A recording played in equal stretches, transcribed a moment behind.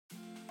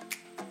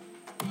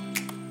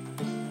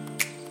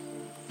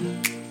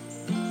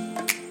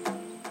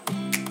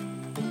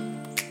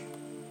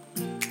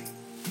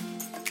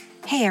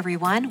Hey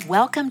everyone,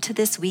 welcome to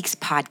this week's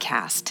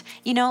podcast.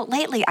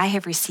 Lately I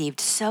have received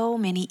so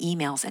many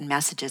emails and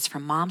messages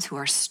from moms who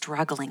are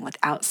struggling with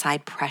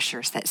outside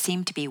pressures that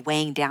seem to be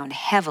weighing down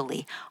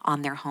heavily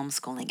on their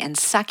homeschooling and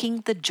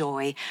sucking the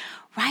joy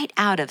right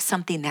out of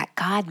something that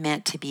God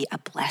meant to be a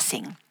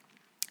blessing.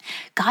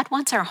 God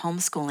wants our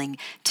homeschooling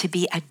to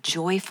be a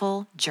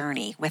joyful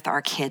journey with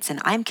our kids,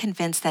 and I'm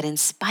convinced that in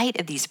spite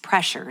of these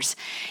pressures,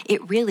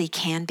 it really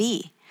can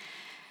be.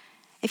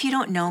 If you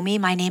don't know me,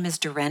 my name is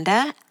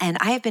Dorinda, and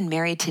I have been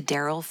married to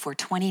Daryl for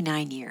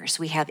 29 years.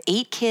 We have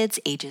 8 kids,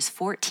 ages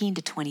 14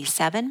 to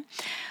 27.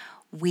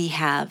 We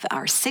have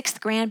our 6th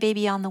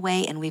grandbaby on the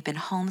way, and we've been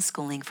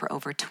homeschooling for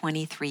over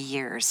 23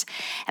 years.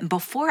 And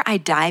before I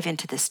dive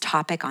into this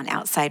topic on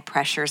outside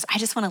pressures, I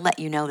just want to let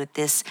you know that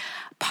this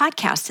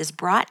podcast is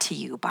brought to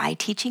you by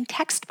Teaching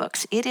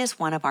Textbooks. It is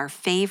one of our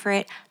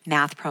favorite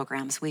math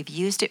programs. We've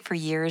used it for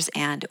years,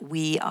 and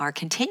we are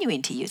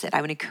continuing to use it.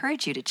 I would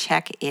encourage you to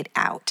check it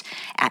out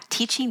at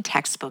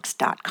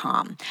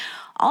teachingtextbooks.com.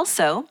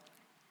 Also,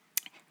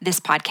 this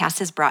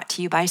podcast is brought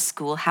to you by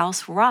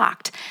Schoolhouse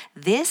Rocked.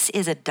 This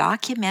is a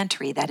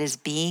documentary that is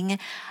being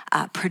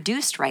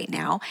produced right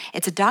now.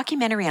 It's a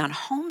documentary on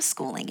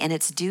homeschooling, and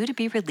it's due to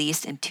be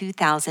released in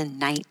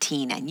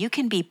 2019. And you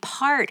can be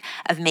part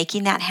of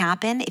making that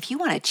happen if you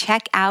want to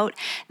check out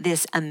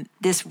this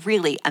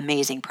really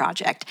amazing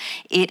project.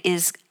 It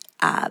is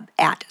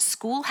at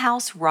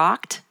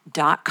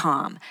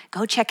schoolhouserocked.com.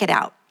 Go check it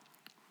out.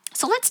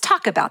 So let's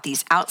talk about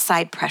these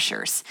outside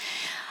pressures.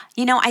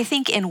 I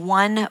think in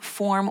one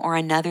form or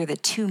another, the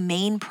two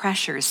main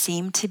pressures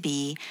seem to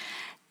be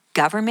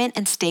government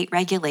and state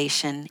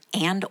regulation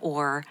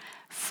and/or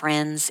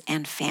friends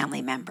and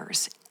family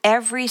members.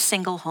 Every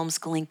single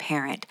homeschooling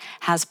parent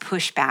has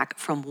pushback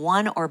from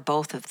one or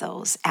both of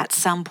those at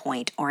some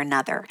point or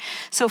another.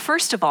 So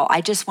first of all, I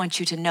just want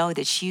you to know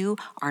that you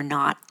are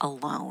not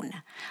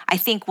alone. I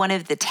think one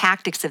of the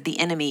tactics of the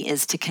enemy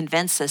is to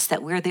convince us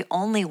that we're the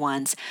only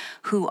ones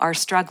who are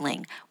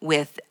struggling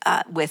with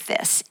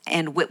this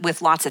and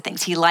with lots of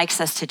things. He likes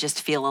us to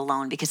just feel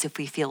alone, because if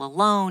we feel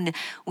alone,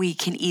 we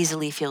can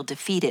easily feel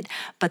defeated.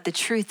 But the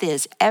truth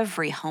is,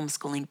 every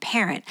homeschooling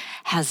parent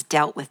has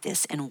dealt with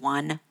this in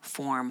one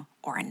form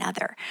or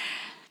another.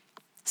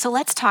 So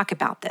let's talk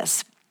about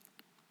this.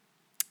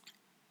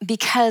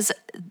 Because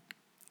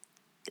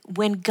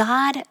when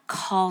God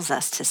calls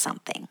us to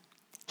something,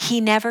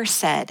 He never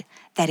said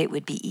that it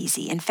would be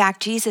easy. In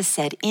fact, Jesus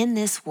said, in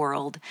this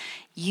world,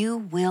 you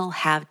will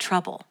have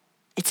trouble.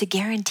 It's a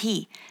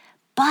guarantee.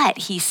 But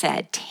He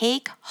said,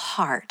 take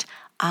heart,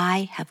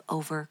 I have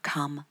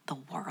overcome the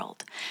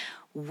world.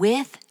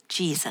 With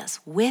Jesus,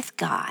 with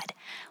God,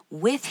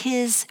 with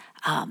His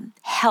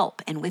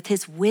help and with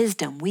His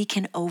wisdom, we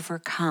can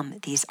overcome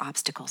these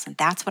obstacles. And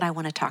that's what I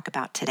want to talk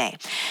about today.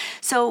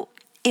 So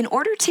in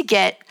order to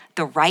get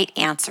the right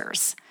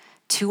answers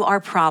to our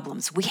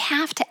problems, we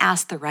have to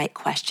ask the right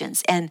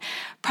questions. And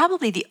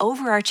probably the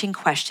overarching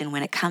question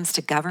when it comes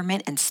to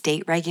government and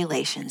state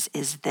regulations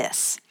is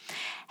this: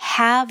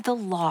 have the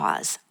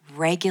laws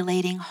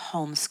regulating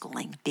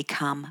homeschooling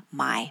become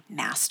my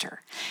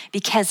master?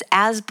 Because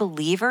as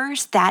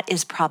believers, that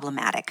is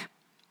problematic.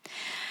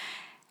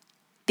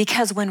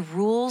 Because when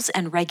rules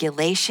and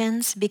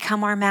regulations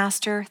become our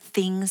master,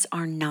 things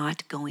are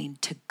not going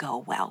to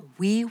go well.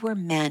 We were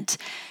meant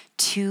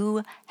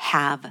to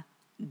have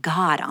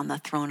God on the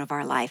throne of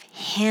our life,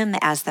 Him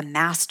as the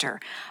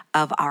master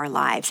of our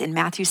lives. In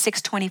Matthew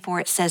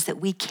 6:24, it says that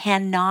we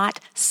cannot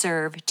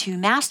serve two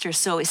masters.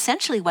 So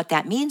essentially what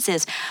that means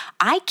is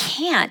I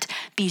can't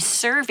be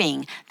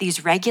serving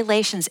these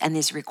regulations and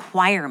these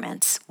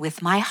requirements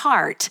with my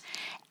heart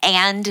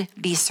and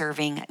be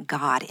serving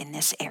God in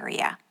this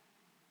area.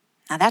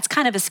 Now that's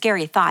kind of a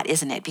scary thought,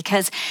 isn't it?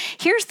 Because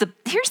here's the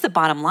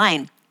bottom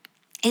line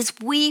is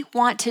we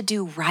want to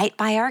do right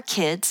by our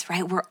kids,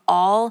 right? We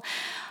all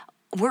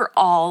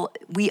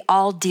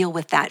deal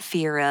with that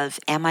fear of,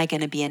 am I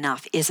going to be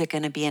enough? Is it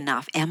going to be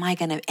enough? Am I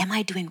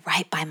doing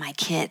right by my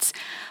kids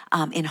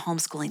in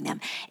homeschooling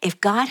them?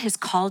 If God has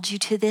called you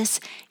to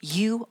this,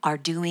 you are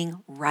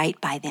doing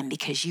right by them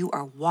because you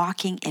are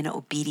walking in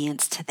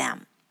obedience to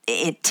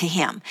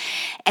Him,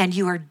 and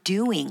you are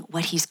doing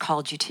what He's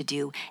called you to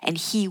do, and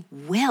He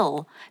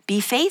will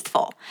be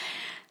faithful.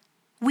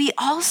 We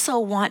also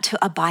want to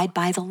abide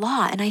by the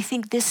law, and I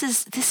think this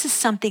is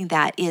something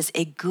that is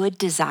a good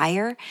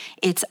desire.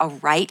 It's a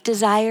right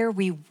desire.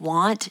 We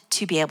want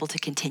to be able to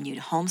continue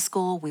to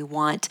homeschool. We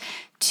want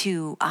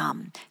to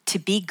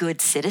be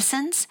good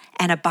citizens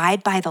and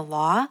abide by the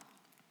law.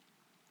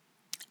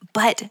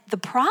 But the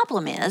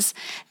problem is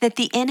that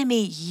the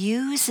enemy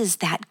uses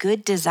that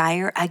good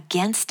desire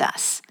against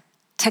us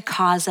to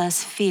cause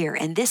us fear.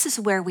 And this is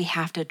where we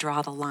have to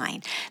draw the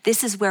line.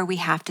 This is where we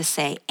have to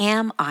say,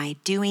 am I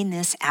doing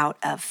this out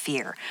of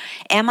fear?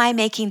 Am I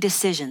making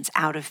decisions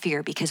out of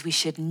fear? Because we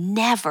should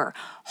never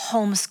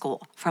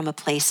homeschool from a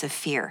place of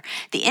fear.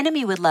 The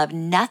enemy would love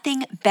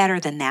nothing better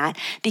than that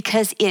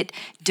because it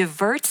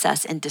diverts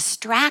us and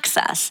distracts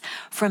us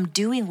from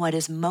doing what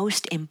is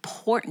most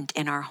important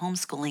in our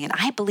homeschooling. And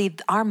I believe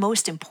our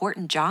most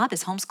important job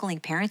as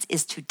homeschooling parents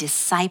is to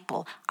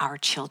disciple our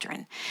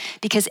children.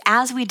 Because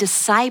as we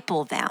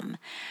disciple them,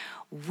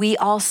 we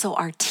also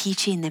are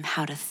teaching them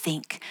how to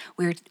think.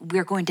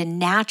 We're going to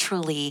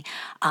naturally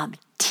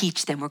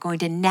teach them. We're going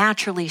to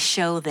naturally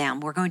show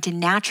them. We're going to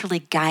naturally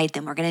guide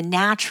them. We're going to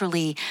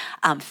naturally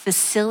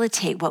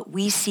facilitate what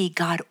we see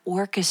God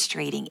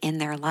orchestrating in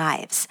their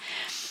lives.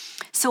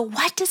 So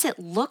what does it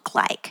look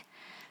like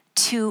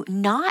to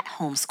not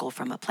homeschool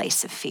from a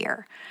place of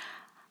fear?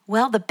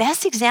 Well, the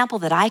best example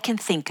that I can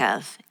think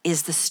of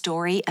is the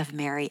story of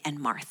Mary and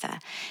Martha.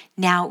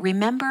 Now,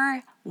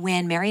 remember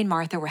when Mary and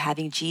Martha were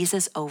having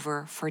Jesus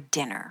over for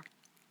dinner.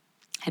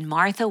 And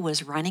Martha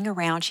was running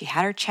around. She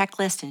had her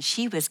checklist and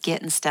she was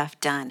getting stuff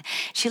done.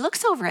 She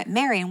looks over at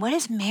Mary, and what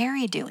is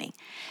Mary doing?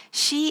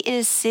 She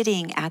is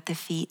sitting at the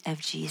feet of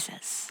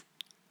Jesus.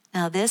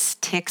 Now, this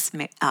ticks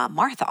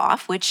Martha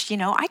off, which,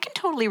 I can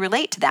totally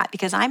relate to that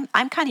because I'm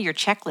kind of your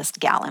checklist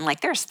gal. I'm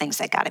like, there's things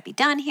that got to be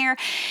done here.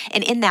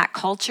 And in that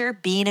culture,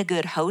 being a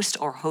good host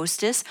or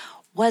hostess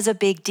was a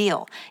big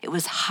deal. It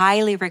was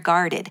highly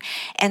regarded.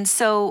 And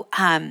so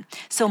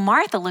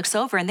Martha looks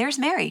over, and there's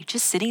Mary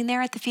just sitting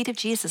there at the feet of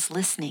Jesus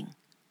listening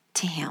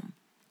to him.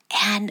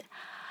 And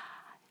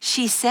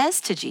she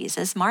says to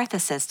Jesus, Martha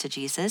says to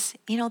Jesus,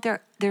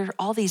 there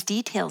all these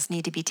details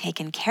need to be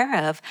taken care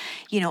of.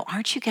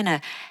 Aren't you going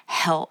to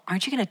help?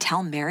 Aren't you going to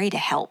tell Mary to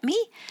help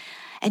me?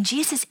 And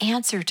Jesus'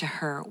 answer to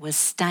her was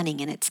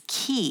stunning, and it's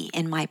key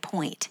in my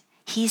point.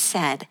 He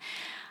said,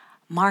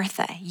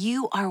 Martha,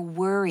 you are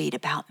worried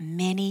about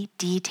many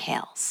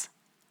details,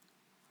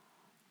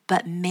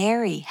 but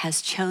Mary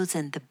has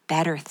chosen the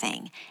better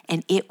thing,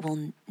 and it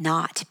will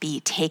not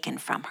be taken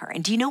from her.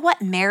 And do you know what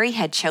Mary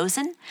had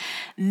chosen?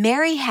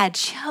 Mary had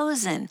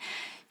chosen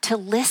to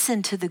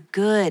listen to the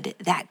good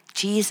that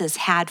Jesus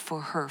had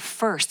for her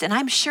first. And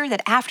I'm sure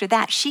that after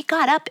that, she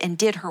got up and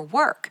did her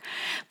work.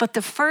 But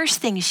the first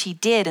thing she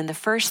did, and the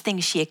first thing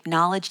she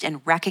acknowledged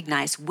and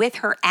recognized with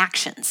her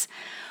actions,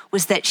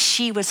 was that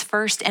she was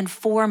first and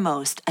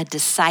foremost a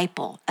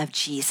disciple of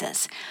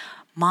Jesus.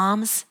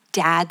 Moms,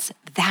 dads,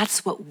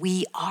 that's what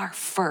we are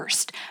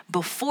first.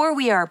 Before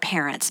we are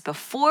parents,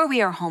 before we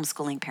are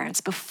homeschooling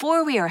parents,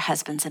 before we are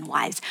husbands and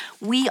wives,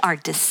 we are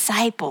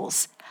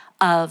disciples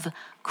of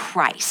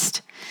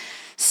Christ.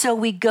 So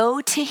we go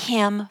to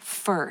him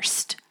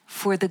first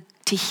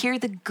to hear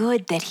the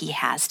good that he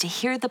has, to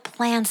hear the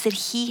plans that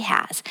he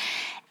has.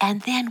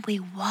 And then we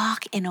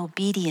walk in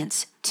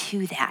obedience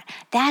to that.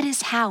 That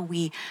is how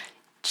we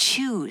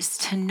choose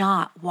to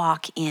not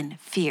walk in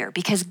fear,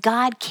 because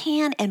God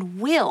can and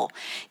will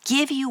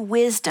give you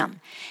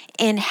wisdom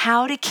in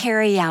how to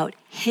carry out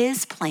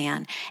his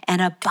plan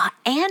and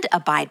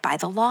abide by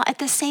the law at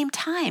the same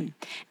time,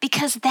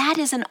 because that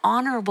is an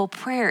honorable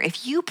prayer.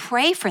 If you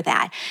pray for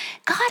that,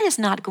 God is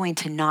not going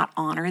to not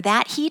honor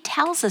that. He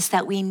tells us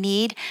that we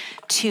need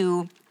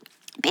to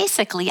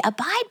basically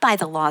abide by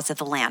the laws of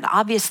the land,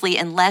 obviously,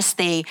 unless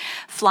they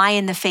fly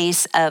in the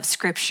face of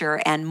scripture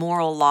and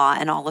moral law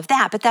and all of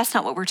that. But that's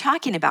not what we're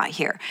talking about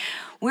here.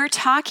 We're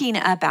talking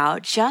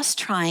about just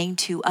trying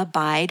to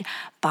abide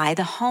by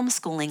the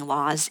homeschooling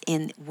laws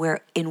in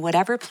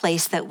whatever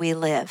place that we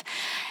live.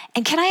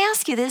 And can I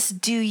ask you this?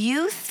 Do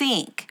you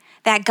think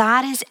that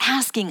God is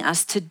asking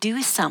us to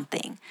do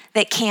something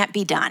that can't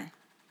be done?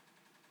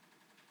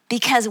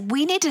 Because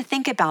we need to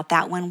think about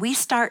that when we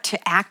start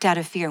to act out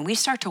of fear and we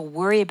start to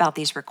worry about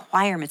these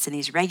requirements and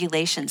these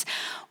regulations.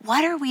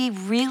 What are we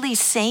really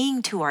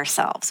saying to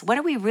ourselves? What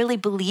are we really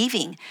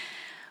believing?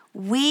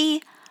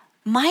 We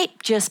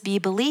might just be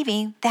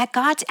believing that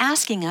God's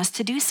asking us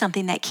to do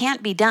something that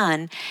can't be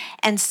done,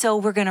 and so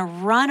we're going to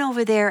run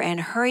over there and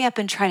hurry up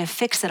and try to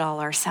fix it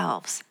all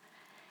ourselves.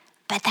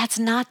 But that's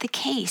not the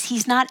case.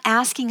 He's not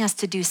asking us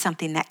to do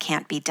something that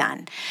can't be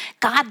done.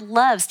 God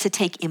loves to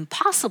take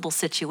impossible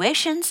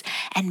situations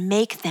and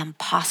make them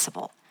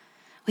possible.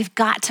 We've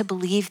got to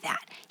believe that.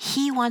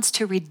 He wants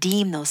to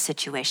redeem those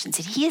situations,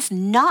 and he is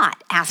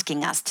not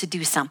asking us to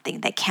do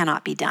something that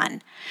cannot be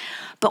done.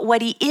 But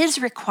what he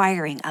is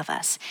requiring of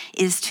us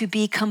is to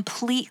be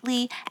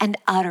completely and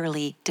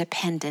utterly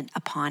dependent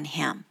upon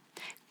him.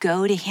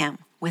 Go to him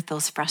with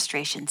those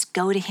frustrations.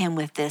 Go to him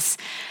with this,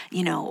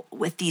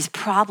 with these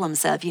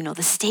problems of,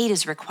 the state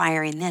is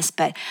requiring this,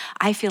 but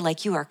I feel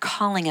like you are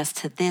calling us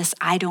to this.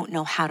 I don't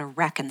know how to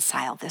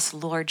reconcile this.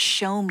 Lord,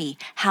 show me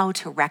how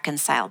to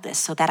reconcile this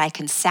so that I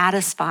can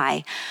satisfy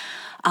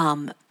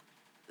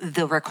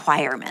the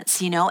requirements,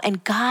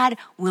 and God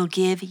will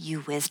give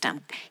you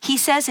wisdom. He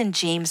says in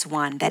James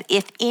 1 that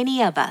if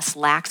any of us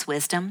lacks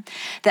wisdom,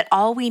 that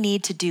all we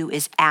need to do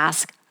is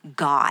ask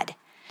God.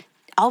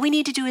 All we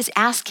need to do is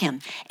ask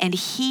him, and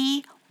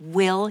he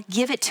will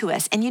give it to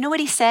us. And you know what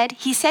he said?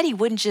 He said he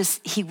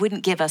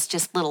wouldn't give us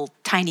just little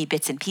tiny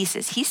bits and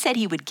pieces. He said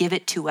he would give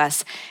it to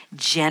us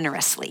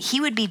generously.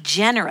 He would be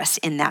generous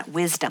in that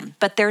wisdom.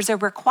 But there's a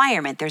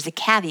requirement, there's a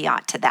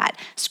caveat to that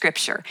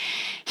scripture.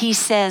 He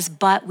says,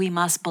 but we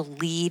must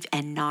believe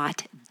and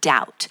not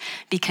doubt,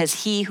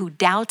 because he who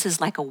doubts is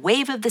like a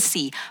wave of the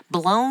sea,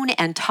 blown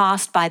and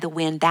tossed by the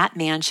wind. That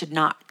man should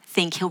not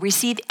think he'll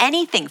receive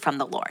anything from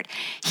the Lord.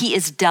 He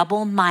is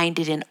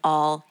double-minded in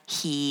all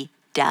he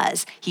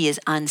does. He is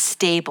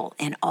unstable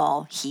in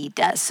all he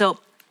does. So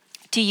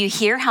do you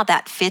hear how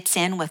that fits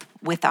in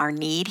with our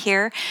need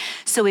here?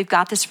 So we've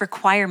got this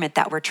requirement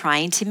that we're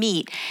trying to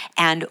meet,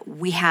 and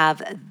we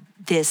have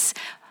this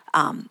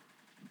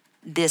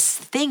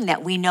thing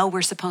that we know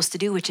we're supposed to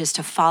do, which is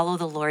to follow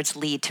the Lord's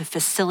lead, to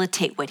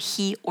facilitate what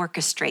he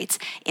orchestrates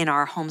in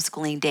our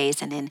homeschooling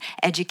days and in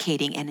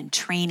educating and in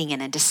training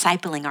and in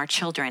discipling our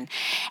children.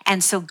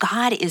 And so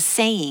God is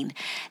saying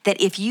that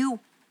if you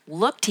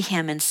look to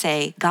him and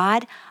say,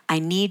 God, I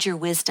need your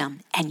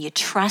wisdom, and you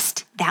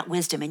trust that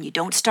wisdom and you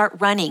don't start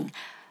running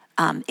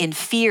in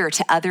fear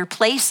to other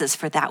places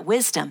for that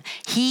wisdom,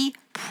 he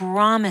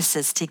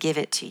promises to give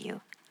it to you.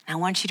 I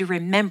want you to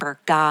remember,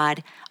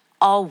 God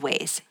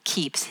always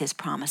keeps his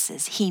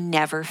promises. He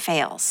never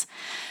fails.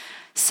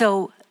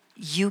 So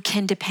you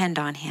can depend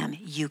on him.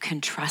 You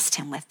can trust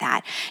him with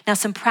that. Now,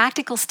 some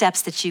practical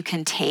steps that you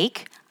can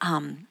take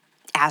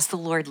as the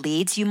Lord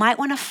leads. You might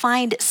want to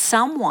find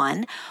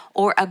someone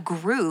or a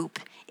group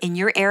in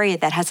your area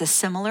that has a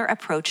similar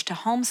approach to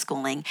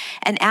homeschooling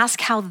and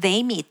ask how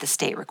they meet the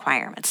state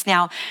requirements.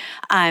 Now,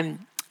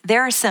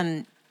 there are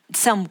some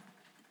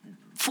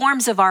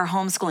forms of our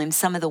homeschooling,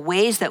 some of the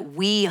ways that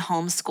we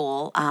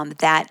homeschool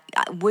that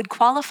would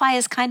qualify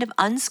as kind of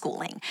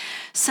unschooling.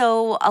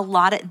 So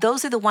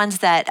those are the ones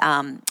that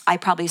I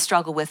probably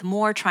struggle with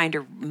more, trying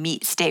to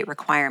meet state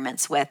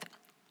requirements with.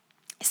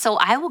 So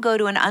I will go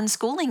to an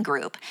unschooling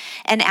group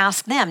and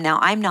ask them. Now,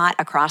 I'm not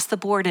across the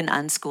board an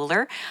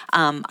unschooler.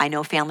 I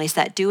know families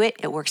that do it.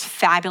 It works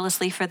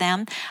fabulously for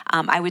them.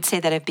 I would say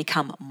that I've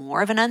become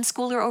more of an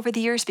unschooler over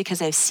the years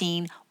because I've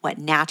seen what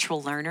natural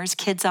learners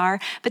kids are.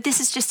 But this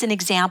is just an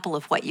example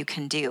of what you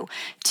can do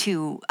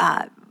to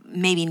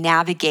maybe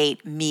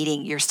navigate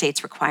meeting your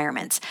state's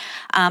requirements.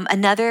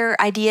 Another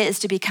idea is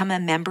to become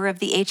a member of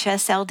the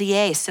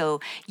HSLDA.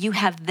 So you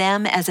have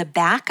them as a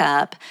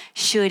backup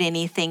should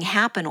anything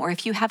happen, or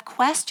if you have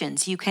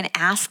questions, you can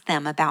ask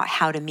them about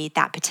how to meet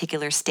that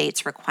particular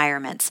state's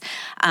requirements.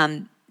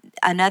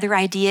 Another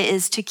idea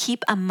is to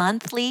keep a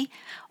monthly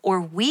or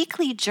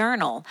weekly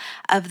journal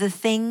of the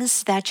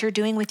things that you're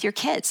doing with your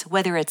kids,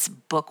 whether it's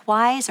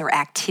book-wise or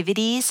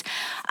activities.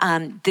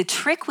 The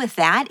trick with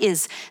that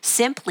is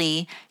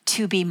simply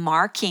to be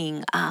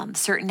marking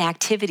certain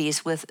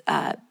activities with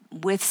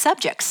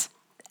subjects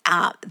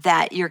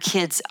that your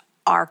kids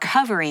are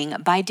covering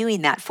by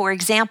doing that. For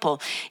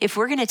example, if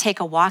we're going to take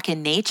a walk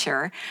in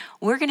nature,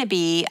 we're going to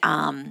be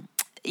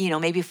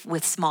maybe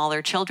with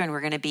smaller children,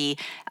 we're going to be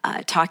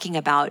talking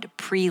about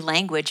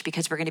pre-language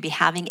because we're going to be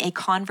having a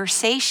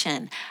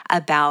conversation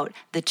about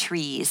the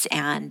trees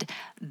and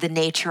the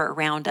nature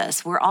around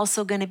us. We're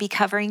also going to be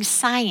covering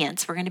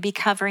science. We're going to be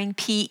covering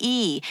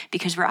PE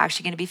because we're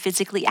actually going to be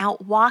physically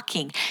out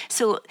walking.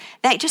 So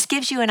that just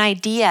gives you an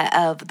idea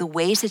of the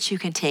ways that you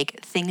can take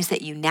things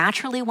that you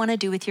naturally want to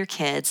do with your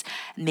kids,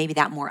 maybe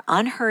that more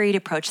unhurried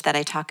approach that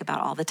I talk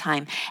about all the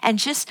time, and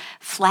just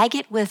flag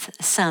it with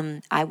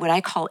some, what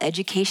I call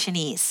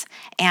education-ese.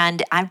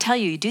 And I tell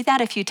you, you do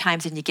that a few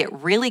times and you get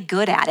really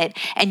good at it,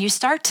 and you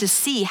start to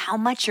see how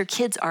much your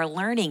kids are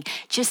learning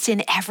just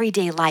in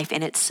everyday life,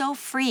 and it's so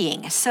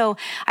freeing. So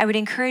I would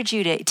encourage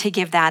you to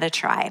give that a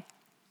try.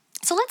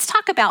 So let's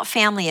talk about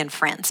family and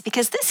friends,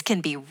 because this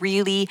can be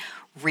really,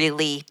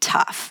 really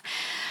tough.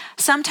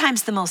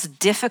 Sometimes the most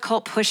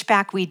difficult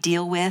pushback we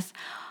deal with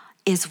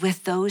is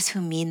with those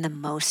who mean the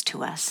most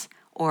to us,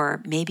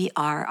 or maybe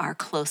are our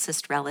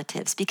closest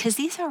relatives, because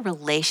these are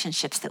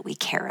relationships that we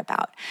care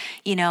about.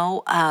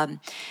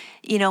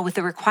 With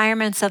the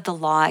requirements of the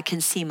law, it can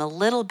seem a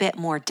little bit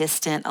more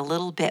distant, a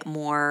little bit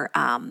more,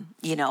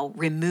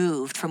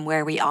 removed from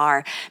where we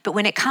are. But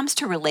when it comes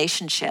to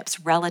relationships,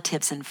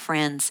 relatives and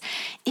friends,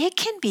 it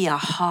can be a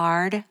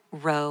hard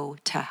row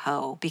to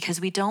hoe because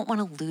we don't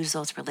want to lose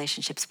those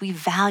relationships. We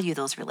value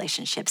those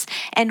relationships,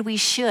 and we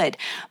should.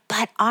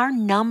 But our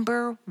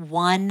number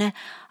one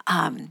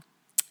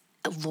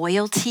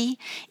loyalty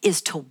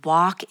is to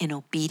walk in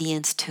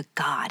obedience to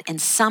God.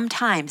 And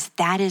sometimes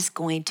that is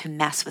going to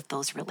mess with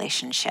those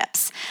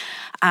relationships.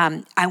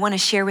 I want to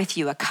share with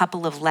you a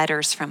couple of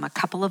letters from a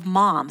couple of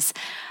moms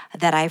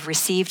that I've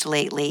received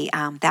lately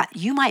that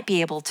you might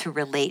be able to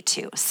relate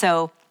to.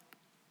 So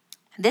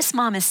this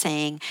mom is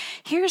saying,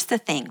 here's the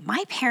thing,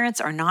 my parents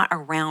are not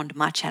around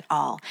much at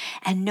all,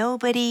 and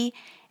nobody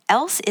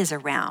else is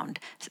around,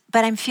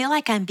 but I feel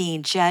like I'm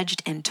being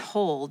judged and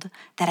told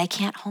that I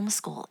can't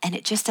homeschool, and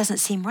it just doesn't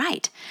seem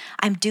right.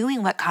 I'm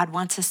doing what God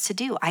wants us to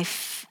do.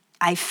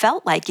 I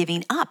felt like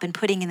giving up and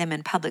putting them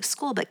in public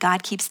school, but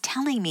God keeps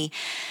telling me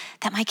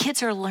that my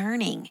kids are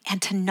learning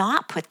and to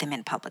not put them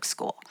in public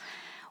school.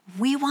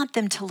 We want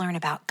them to learn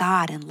about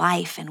God and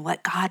life and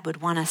what God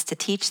would want us to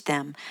teach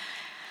them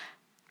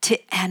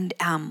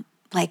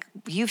like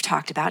you've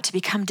talked about, to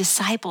become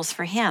disciples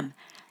for Him.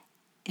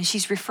 And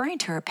she's referring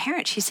to her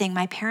parents. She's saying,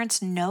 my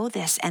parents know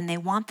this and they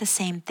want the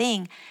same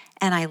thing,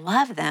 and I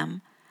love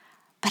them,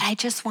 but I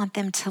just want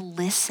them to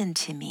listen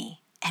to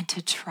me and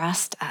to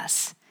trust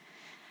us.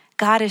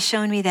 God has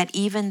shown me that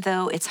even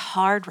though it's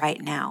hard right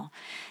now,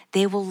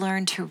 they will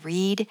learn to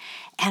read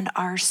and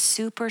are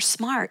super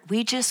smart.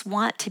 We just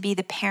want to be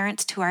the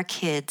parents to our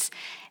kids.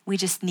 We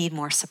just need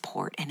more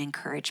support and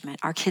encouragement.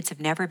 Our kids have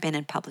never been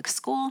in public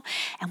school,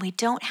 and we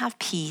don't have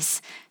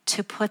peace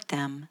to put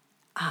them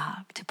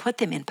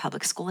in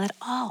public school at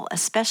all,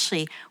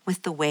 especially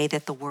with the way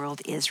that the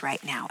world is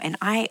right now. And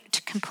I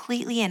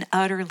completely and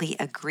utterly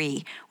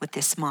agree with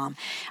this mom.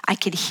 I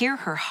could hear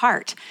her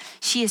heart.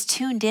 She is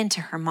tuned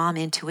into her mom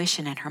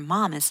intuition, and her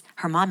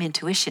mom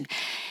intuition.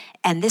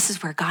 And this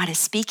is where God is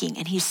speaking,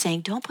 and He's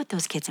saying, don't put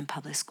those kids in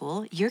public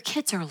school. Your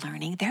kids are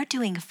learning. They're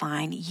doing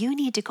fine. You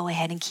need to go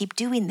ahead and keep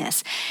doing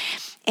this.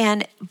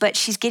 But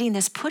she's getting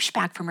this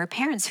pushback from her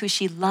parents, who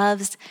she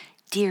loves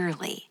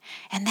dearly.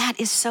 And that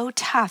is so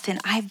tough. And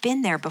I've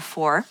been there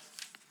before,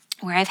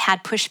 where I've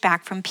had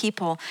pushback from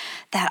people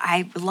that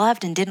I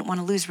loved and didn't want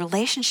to lose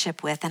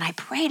relationship with. And I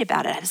prayed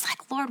about it. I was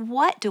like, Lord,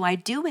 what do I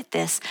do with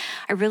this?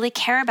 I really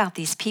care about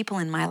these people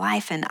in my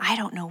life, and I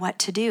don't know what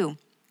to do.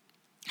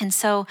 And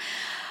so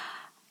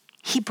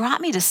He brought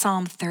me to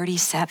Psalm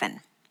 37.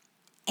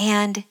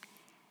 And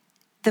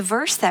the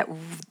verses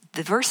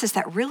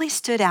that really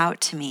stood out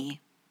to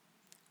me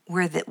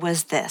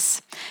was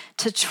this: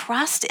 to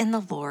trust in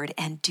the Lord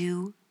and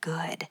do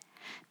good.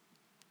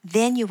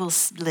 Then you will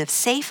live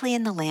safely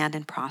in the land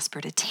and prosper.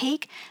 To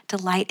take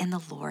delight in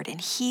the Lord, and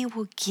He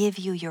will give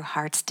you your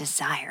heart's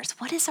desires.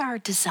 What is our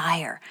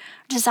desire?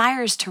 Our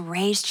desire is to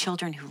raise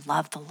children who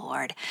love the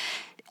Lord,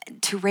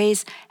 to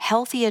raise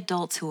healthy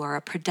adults who are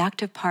a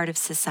productive part of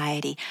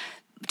society,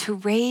 to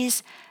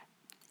raise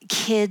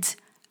kids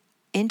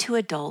into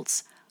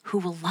adults who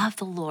will love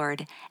the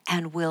Lord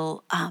and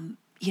will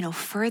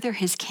further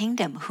His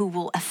kingdom, who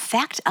will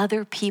affect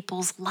other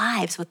people's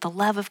lives with the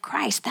love of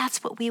Christ.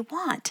 That's what we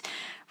want,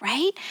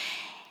 right?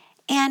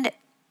 And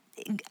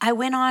I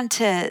went on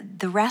to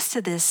the rest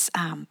of this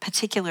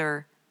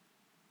particular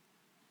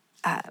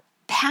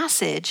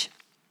passage,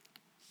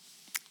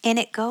 and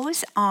it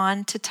goes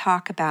on to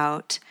talk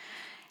about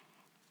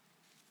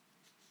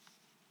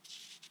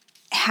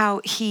how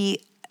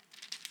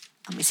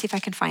let me see if I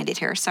can find it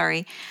here,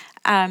 sorry.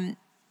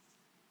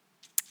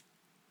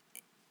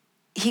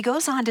 He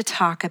goes on to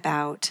talk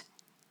about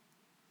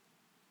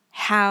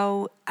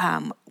how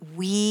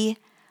we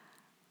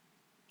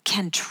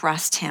can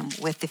trust Him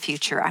with the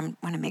future. I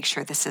want to make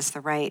sure this is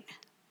the right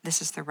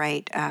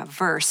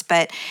verse,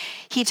 but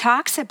he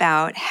talks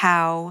about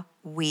how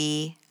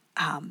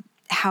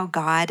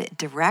God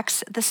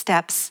directs the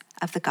steps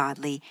of the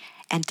godly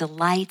and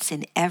delights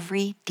in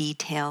every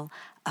detail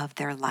of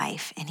their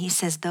life. And he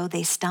says, though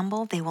they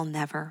stumble, they will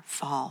never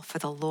fall, for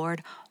the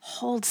Lord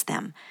holds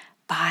them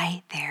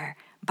by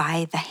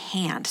the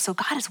hand. So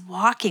God is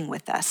walking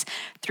with us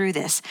through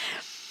this.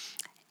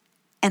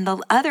 And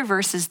the other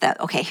verses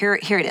here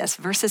it is,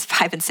 verses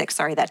 5 and 6.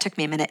 Sorry, that took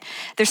me a minute.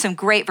 There's some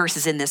great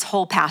verses in this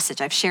whole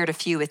passage. I've shared a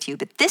few with you,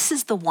 but this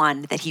is the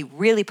one that he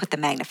really put the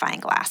magnifying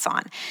glass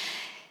on.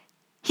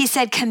 He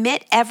said,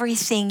 commit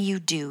everything you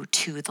do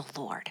to the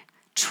Lord.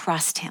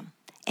 Trust Him,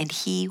 and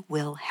He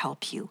will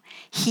help you.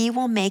 He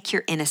will make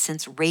your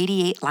innocence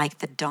radiate like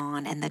the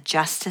dawn, and the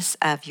justice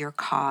of your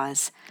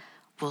cause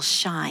will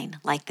shine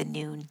like the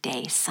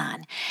noonday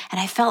sun.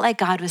 And I felt like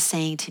God was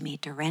saying to me,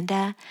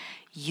 Dorinda,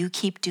 you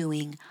keep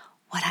doing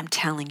what I'm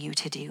telling you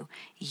to do.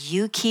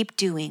 You keep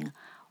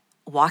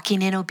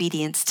walking in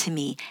obedience to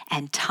me,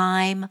 and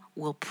time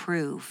will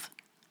prove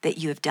that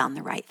you have done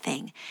the right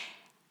thing.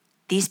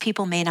 These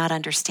people may not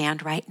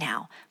understand right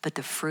now, but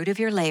the fruit of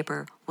your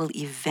labor will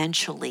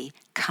eventually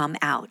come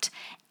out,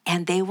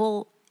 and they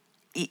will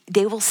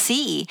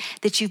see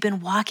that you've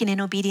been walking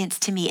in obedience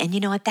to me.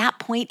 And at that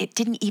point, it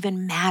didn't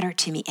even matter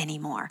to me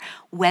anymore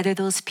whether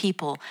those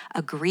people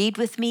agreed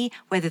with me,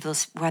 whether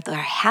I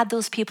had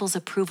those people's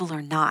approval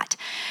or not.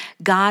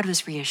 God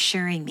was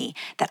reassuring me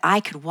that I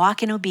could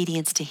walk in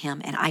obedience to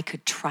Him and I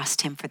could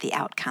trust Him for the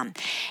outcome.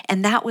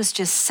 And that was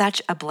just such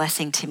a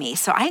blessing to me.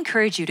 So I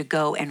encourage you to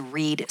go and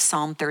read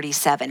Psalm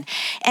 37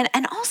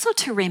 and also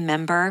to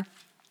remember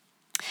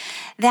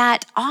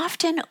that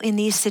often in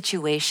these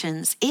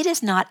situations, it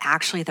is not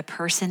actually the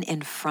person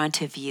in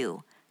front of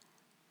you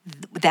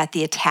that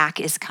the attack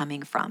is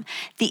coming from.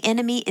 The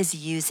enemy is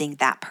using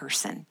that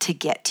person to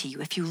get to you.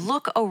 If you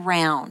look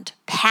around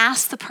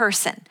past the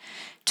person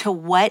to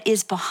what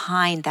is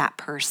behind that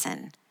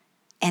person,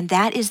 and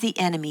that is the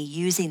enemy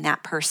using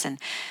that person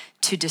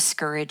to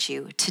discourage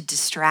you, to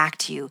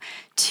distract you,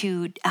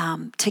 to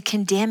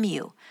condemn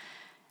you.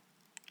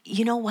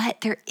 you know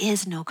what? There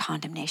is no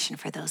condemnation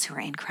for those who are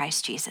in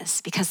Christ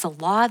Jesus, because the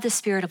law of the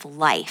Spirit of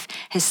life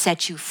has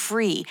set you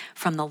free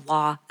from the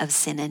law of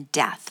sin and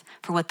death.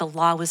 For what the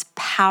law was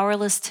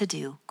powerless to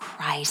do,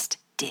 Christ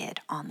did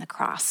on the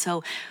cross.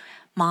 So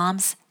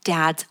moms,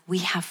 dads, we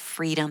have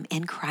freedom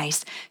in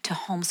Christ to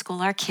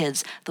homeschool our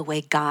kids the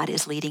way God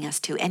is leading us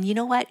to. And you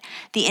know what?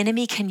 The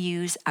enemy can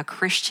use a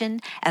Christian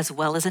as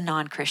well as a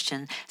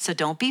non-Christian. So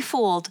don't be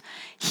fooled.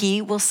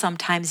 He will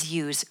sometimes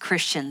use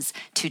Christians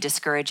to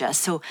discourage us.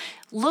 So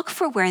look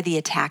for where the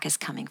attack is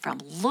coming from.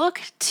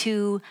 Look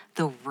to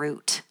the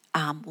root.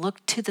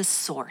 Look to the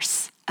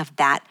source of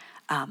that,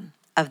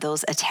 of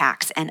those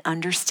attacks, and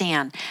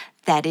understand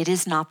that it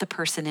is not the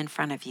person in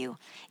front of you.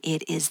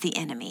 It is the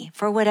enemy,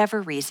 for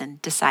whatever reason,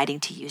 deciding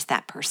to use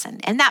that person.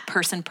 And that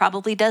person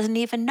probably doesn't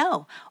even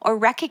know or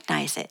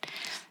recognize it.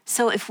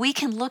 So if we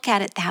can look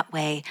at it that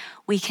way,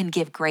 we can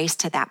give grace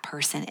to that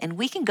person and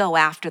we can go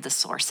after the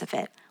source of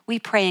it. We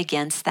pray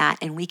against that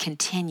and we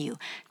continue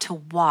to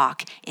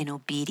walk in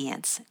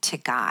obedience to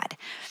God.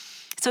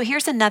 So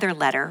here's another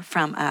letter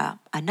from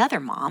another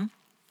mom.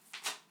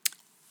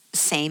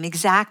 Same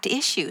exact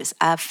issues,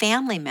 a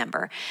family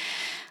member.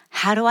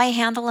 How do I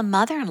handle a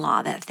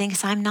mother-in-law that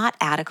thinks I'm not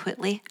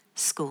adequately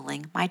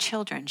schooling my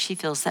children? She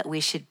feels that we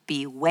should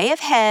be way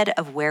ahead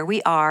of where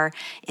we are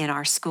in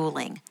our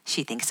schooling.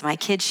 She thinks my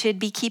kids should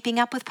be keeping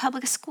up with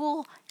public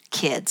school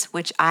kids,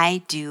 which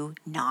I do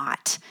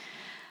not.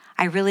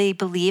 I really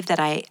believe that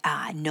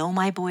I know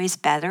my boys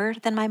better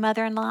than my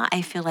mother-in-law.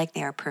 I feel like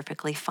they are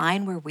perfectly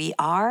fine where we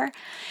are.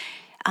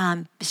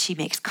 She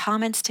makes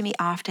comments to me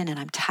often, and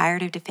I'm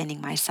tired of defending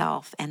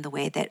myself and the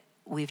way that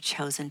we've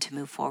chosen to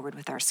move forward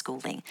with our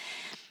schooling.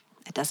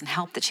 It doesn't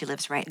help that she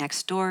lives right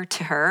next door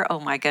to her. Oh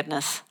my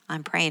goodness,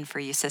 I'm praying for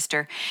you,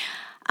 sister.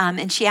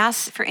 And she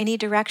asks for any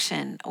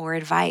direction or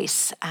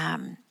advice.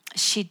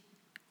 She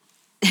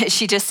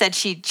just said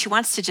she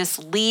wants to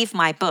just leave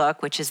my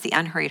book, which is The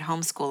Unhurried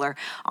Homeschooler,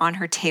 on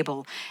her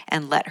table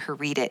and let her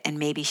read it, and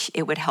maybe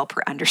it would help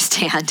her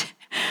understand.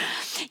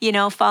 You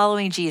know,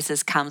 following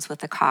Jesus comes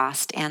with a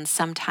cost, and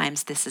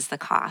sometimes this is the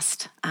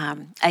cost.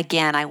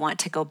 Again, I want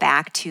to go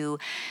back to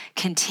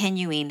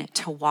continuing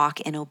to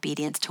walk in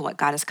obedience to what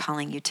God is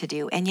calling you to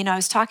do. And, you know, I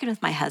was talking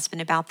with my husband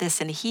about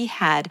this, and he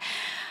had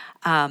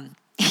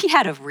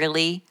a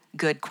really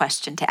good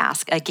question to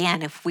ask.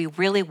 Again, if we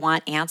really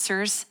want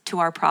answers to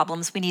our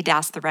problems, we need to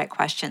ask the right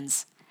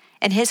questions.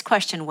 And his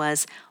question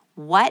was,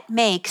 what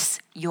makes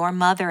your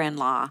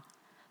mother-in-law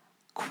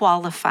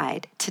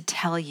qualified to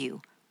tell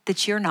you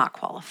that you're not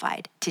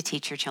qualified to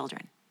teach your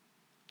children?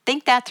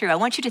 Think that through. I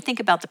want you to think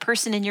about the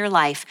person in your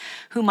life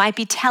who might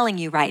be telling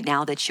you right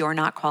now that you're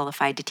not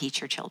qualified to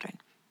teach your children.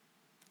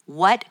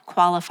 What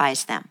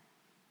qualifies them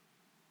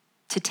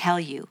to tell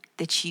you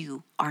that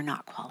you are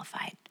not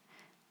qualified?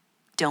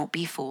 Don't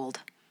be fooled.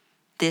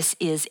 This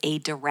is a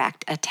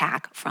direct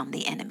attack from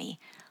the enemy.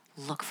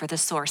 Look for the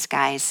source,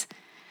 guys.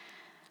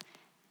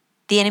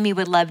 The enemy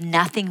would love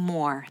nothing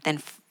more than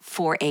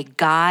for a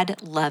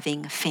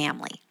God-loving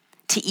family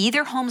to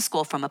either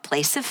homeschool from a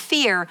place of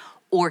fear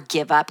or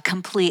give up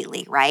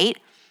completely, right?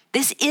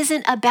 This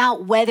isn't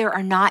about whether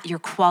or not you're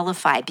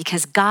qualified,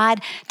 because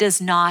God does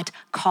not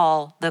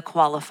call the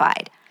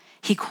qualified.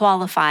 He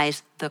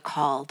qualifies the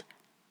called.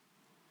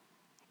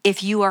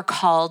 If you are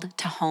called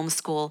to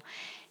homeschool,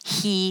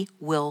 He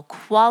will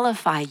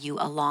qualify you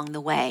along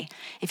the way.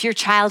 If your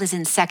child is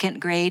in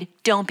second grade,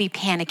 don't be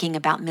panicking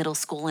about middle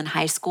school and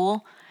high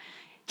school.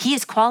 He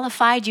has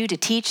qualified you to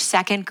teach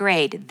second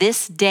grade,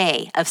 this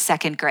day of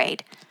second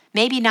grade.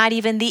 Maybe not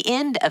even the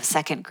end of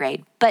second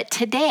grade, but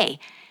today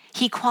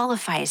He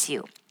qualifies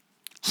you.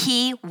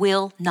 He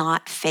will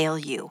not fail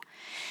you.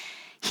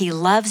 He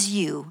loves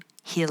you.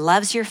 He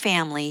loves your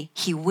family.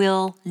 He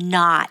will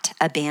not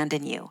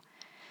abandon you.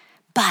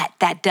 But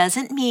that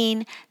doesn't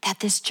mean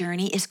that this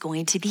journey is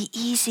going to be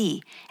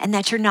easy and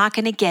that you're not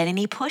going to get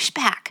any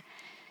pushback.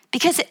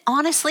 Because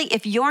honestly,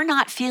 if you're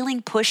not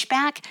feeling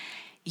pushback,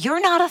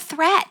 you're not a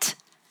threat.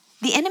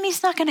 The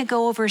enemy's not going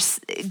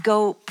to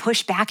go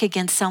push back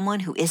against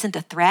someone who isn't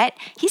a threat.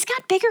 He's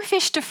got bigger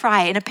fish to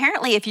fry. And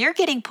apparently, if you're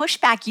getting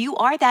pushback, you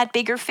are that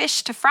bigger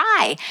fish to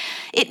fry.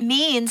 It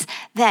means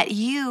that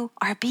you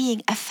are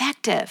being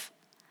effective.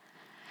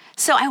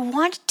 So I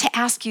want to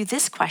ask you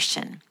this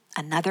question.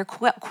 Another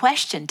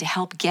question to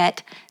help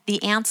get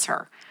the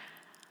answer.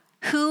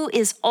 Who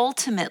is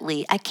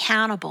ultimately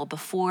accountable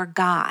before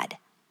God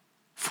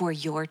for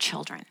your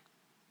children?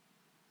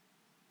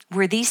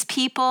 Were these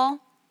people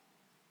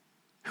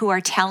who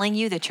are telling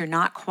you that you're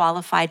not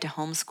qualified to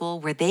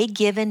homeschool, were they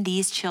given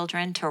these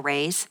children to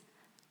raise?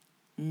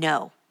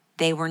 No,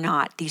 they were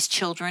not. These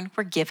children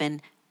were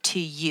given to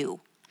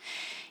you.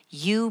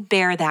 You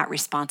bear that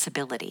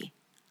responsibility.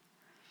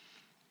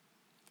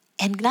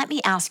 And let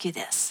me ask you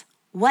this.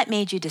 What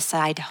made you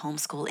decide to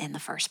homeschool in the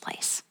first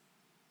place?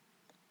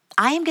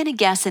 I am going to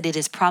guess that it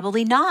is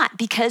probably not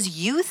because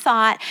you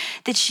thought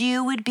that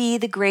you would be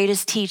the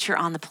greatest teacher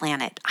on the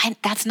planet.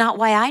 That's not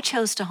why I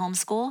chose to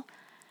homeschool.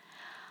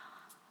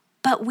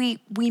 But we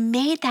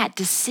made that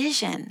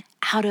decision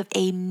out of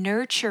a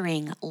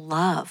nurturing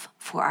love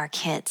for our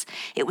kids.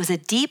 It was a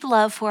deep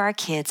love for our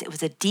kids. It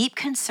was a deep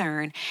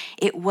concern.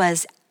 It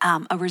was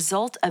a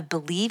result of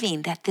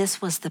believing that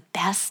this was the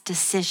best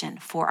decision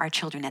for our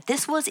children, that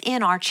this was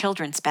in our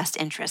children's best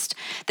interest,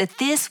 that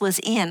this was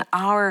in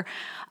our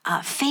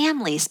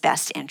family's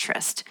best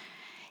interest.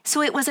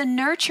 So it was a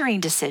nurturing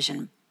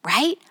decision,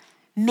 right?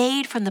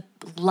 Made from the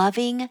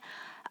loving,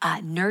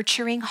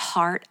 nurturing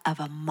heart of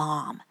a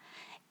mom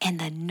and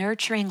the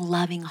nurturing,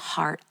 loving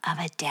heart of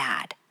a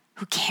dad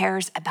who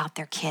cares about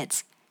their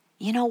kids.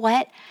 You know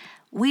what?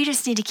 We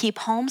just need to keep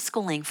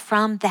homeschooling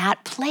from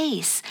that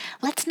place.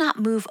 Let's not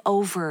move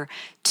over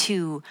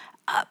to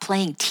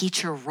playing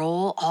teacher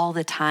role all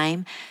the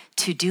time,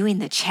 to doing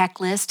the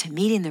checklist, to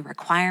meeting the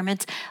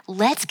requirements.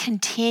 Let's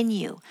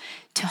continue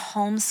to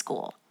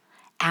homeschool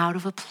out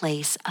of a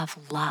place of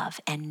love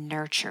and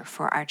nurture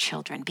for our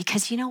children.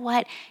 Because you know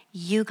what?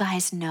 You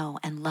guys know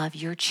and love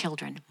your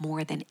children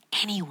more than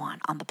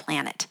anyone on the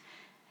planet.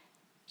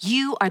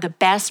 You are the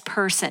best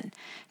person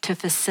to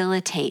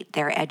facilitate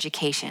their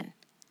education.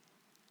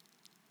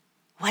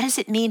 What does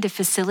it mean to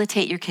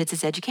facilitate your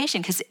kids'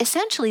 education? Because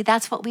essentially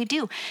that's what we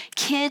do.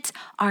 Kids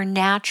are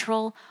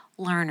natural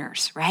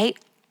learners, right?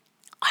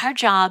 Our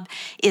job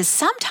is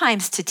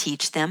sometimes to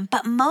teach them,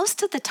 but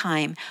most of the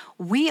time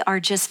we are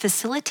just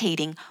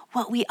facilitating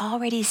what we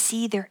already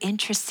see they're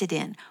interested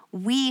in.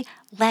 We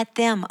let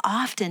them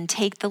often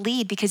take the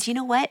lead because you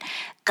know what?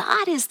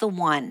 God is the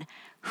one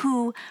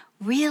who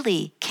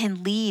really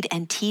can lead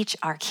and teach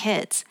our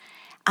kids.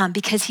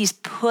 Because he's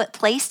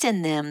placed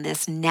in them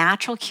this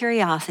natural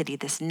curiosity,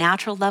 this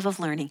natural love of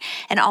learning.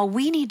 And all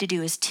we need to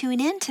do is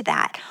tune into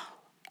that.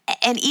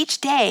 And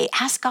each day,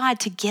 ask God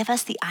to give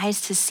us the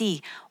eyes to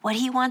see what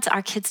he wants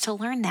our kids to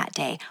learn that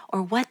day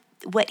or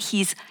what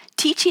he's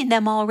teaching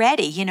them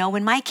already. You know,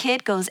 when my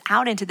kid goes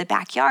out into the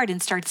backyard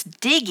and starts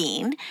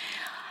digging,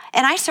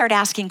 and I start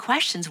asking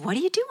questions, what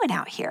are you doing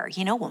out here?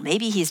 You know, well,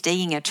 maybe he's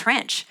digging a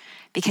trench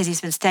because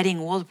he's been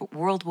studying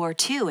World War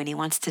II and he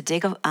wants to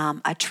dig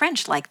a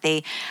trench like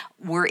they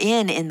were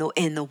in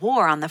the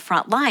war on the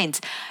front lines.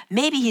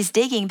 Maybe he's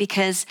digging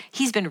because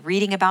he's been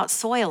reading about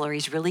soil or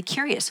he's really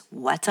curious.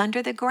 What's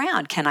under the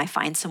ground? Can I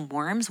find some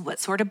worms? What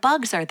sort of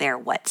bugs are there?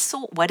 What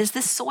does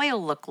the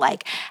soil look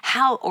like?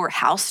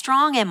 How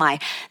strong am I?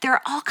 There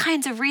are all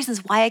kinds of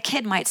reasons why a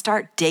kid might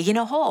start digging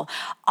a hole.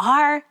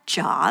 Our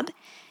job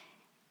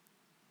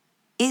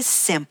is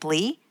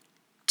simply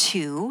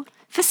to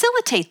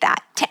facilitate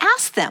that, to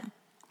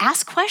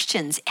ask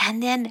questions,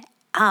 and then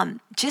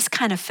just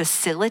kind of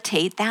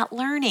facilitate that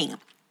learning.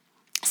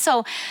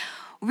 So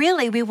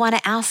really, we want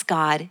to ask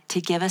God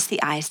to give us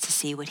the eyes to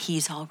see what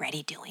he's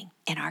already doing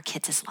in our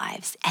kids'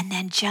 lives, and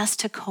then just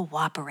to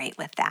cooperate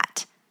with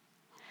that.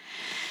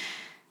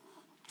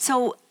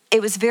 So it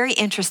was very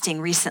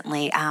interesting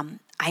recently.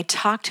 I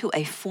talked to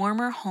a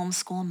former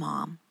homeschool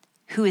mom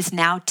who is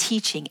now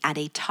teaching at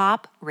a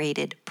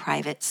top-rated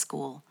private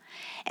school.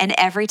 And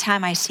every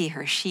time I see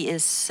her, she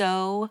is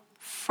so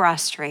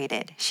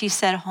frustrated. She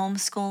said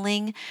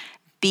homeschooling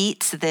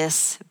beats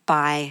this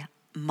by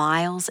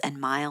miles and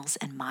miles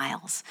and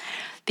miles.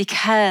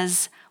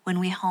 Because when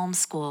we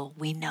homeschool,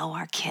 we know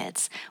our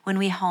kids. When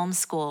we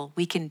homeschool,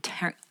 we can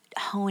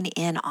hone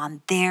in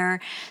on their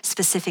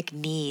specific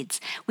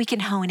needs. We can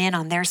hone in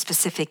on their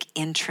specific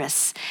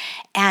interests.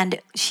 And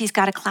she's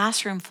got a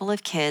classroom full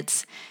of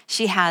kids.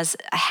 She has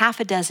a half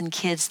a dozen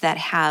kids that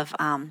have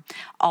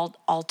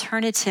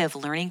alternative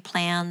learning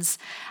plans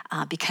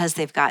because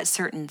they've got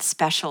certain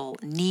special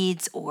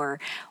needs or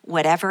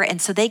whatever.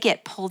 And so they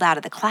get pulled out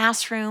of the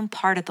classroom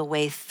part of the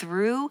way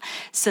through.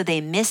 So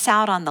they miss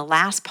out on the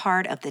last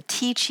part of the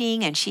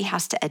teaching and she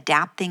has to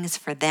adapt things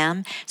for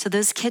them. So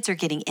those kids are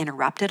getting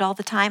interrupted all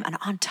the time. And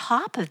on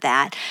top of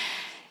that,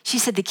 she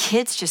said the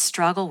kids just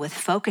struggle with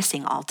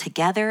focusing all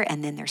together,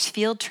 and then there's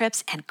field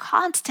trips and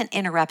constant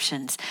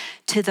interruptions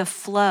to the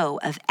flow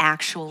of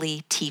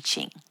actually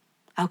teaching.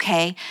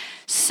 Okay,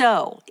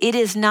 so it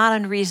is not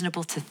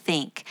unreasonable to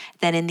think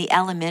that in the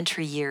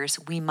elementary years,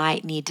 we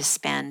might need to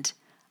spend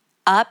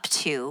up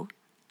to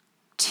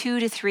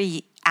 2 to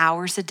 3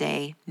 hours a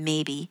day,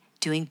 maybe,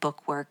 doing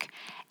book work.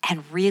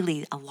 And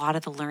really, a lot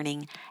of the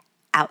learning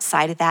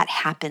outside of that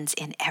happens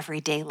in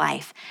everyday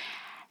life.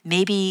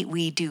 Maybe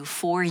we do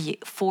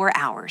 4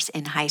 hours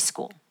in high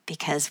school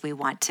because we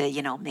want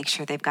to, make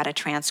sure they've got a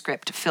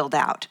transcript filled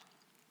out.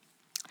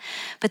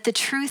 But the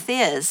truth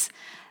is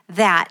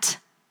that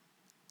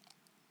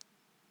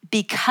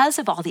because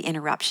of all the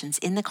interruptions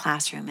in the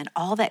classroom and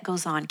all that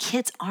goes on,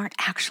 kids aren't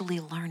actually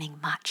learning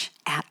much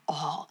at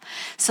all.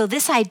 So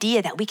this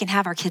idea that we can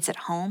have our kids at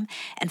home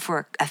and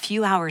for a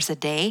few hours a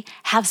day,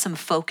 have some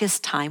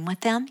focused time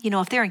with them,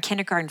 if they're in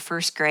kindergarten,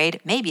 first grade,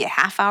 maybe a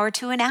half hour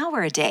to an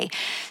hour a day.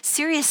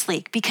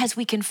 Seriously, because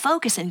we can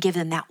focus and give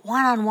them that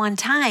one-on-one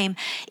time,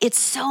 it's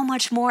so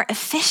much more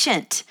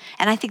efficient.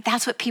 And I think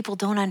that's what people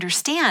don't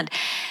understand.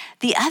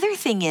 The other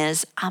thing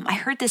is, I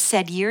heard this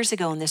said years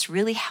ago, and this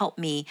really helped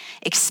me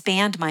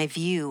expand my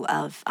view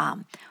of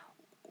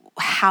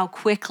how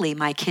quickly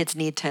my kids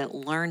need to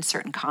learn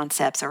certain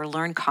concepts or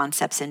learn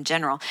concepts in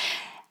general.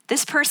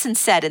 This person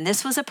said, and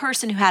this was a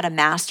person who had a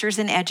master's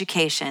in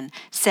education,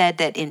 said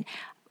that in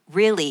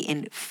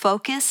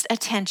focused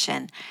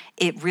attention,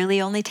 it really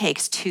only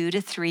takes 2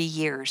 to 3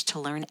 years to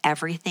learn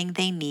everything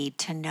they need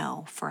to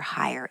know for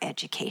higher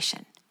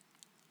education.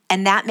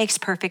 And that makes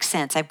perfect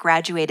sense. I've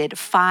graduated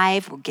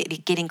 5, we're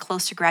getting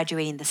close to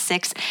graduating the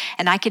 6th,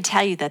 and I can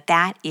tell you that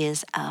that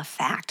is a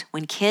fact.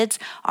 When kids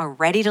are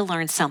ready to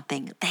learn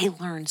something, they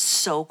learn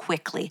so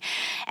quickly.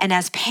 And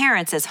as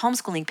parents, as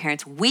homeschooling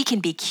parents, we can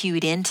be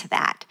cued into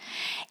that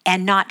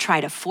and not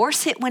try to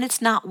force it when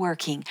it's not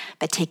working,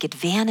 but take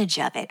advantage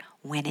of it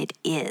when it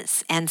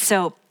is. And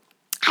so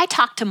I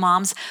talk to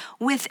moms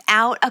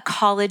without a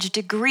college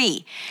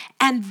degree,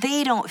 and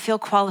they don't feel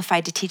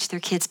qualified to teach their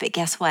kids, but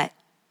guess what?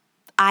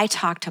 I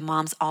talk to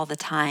moms all the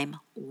time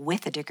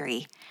with a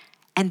degree,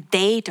 and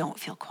they don't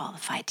feel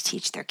qualified to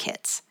teach their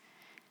kids.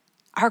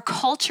 Our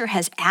culture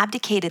has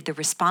abdicated the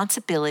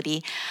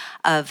responsibility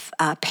of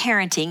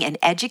parenting and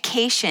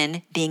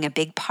education being a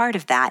big part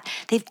of that.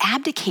 They've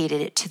abdicated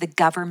it to the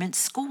government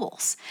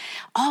schools.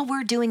 All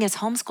we're doing as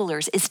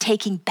homeschoolers is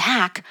taking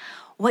back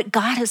what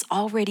God has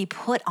already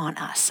put on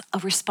us, a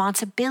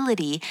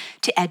responsibility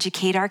to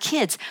educate our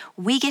kids.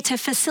 We get to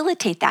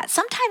facilitate that.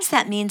 Sometimes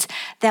that means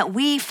that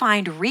we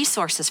find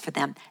resources for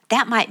them.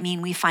 That might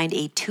mean we find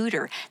a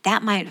tutor.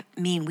 That might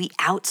mean we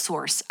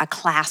outsource a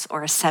class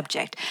or a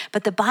subject.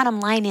 But the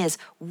bottom line is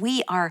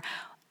we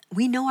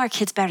know our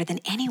kids better than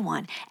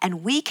anyone,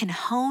 and we can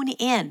hone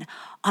in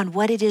on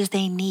what it is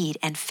they need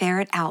and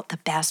ferret out the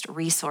best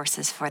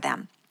resources for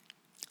them.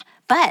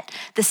 But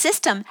the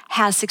system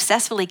has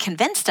successfully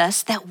convinced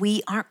us that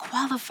we aren't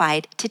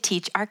qualified to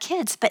teach our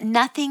kids, but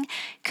nothing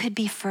could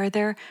be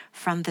further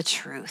from the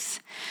truth.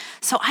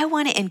 So I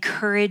want to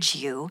encourage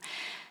you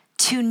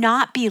to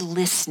not be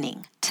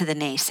listening to the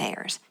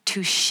naysayers,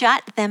 to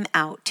shut them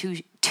out,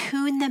 to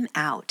tune them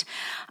out.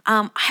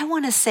 I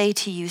want to say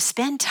to you,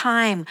 spend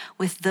time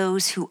with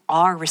those who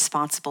are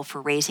responsible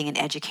for raising and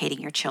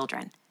educating your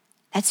children.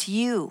 That's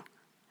you,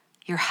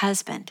 your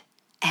husband,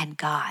 and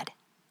God.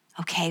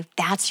 Okay,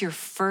 that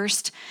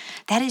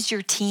is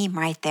your team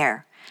right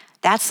there.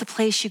 That's the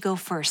place you go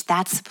first.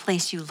 That's the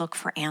place you look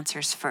for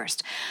answers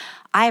first.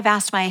 I've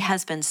asked my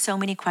husband so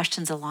many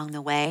questions along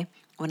the way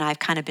when I've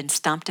kind of been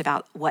stumped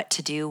about what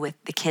to do with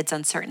the kids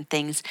on certain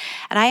things.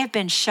 And I have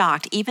been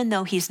shocked, even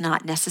though he's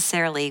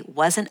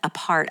wasn't a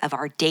part of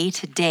our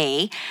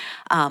day-to-day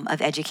of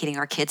educating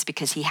our kids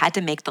because he had to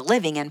make the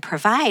living and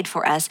provide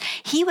for us,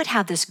 he would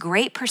have this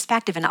great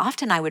perspective. And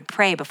often I would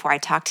pray before I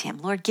talk to him,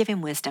 Lord, give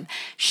him wisdom,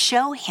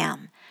 show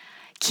him,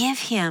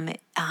 give him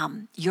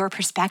your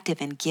perspective,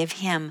 and give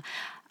him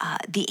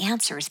the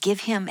answers,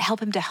 help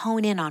him to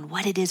hone in on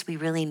what it is we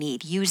really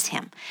need, use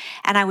him.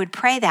 And I would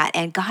pray that,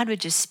 and God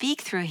would just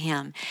speak through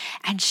him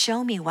and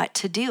show me what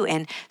to do.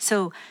 And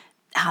so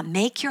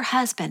make your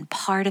husband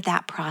part of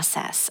that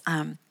process.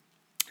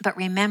 But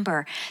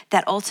remember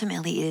that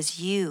ultimately it is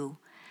you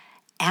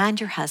and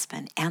your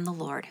husband and the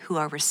Lord who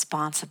are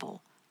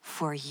responsible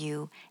for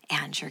you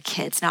and your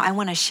kids. Now, I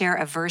want to share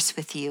a verse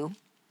with you.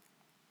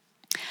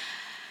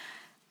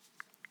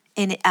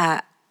 In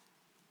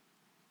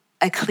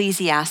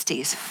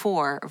Ecclesiastes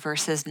 4,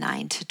 verses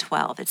 9 to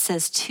 12. It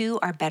says, 2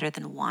 are better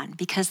than 1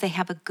 because they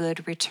have a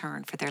good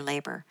return for their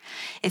labor.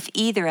 If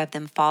either of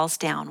them falls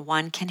down,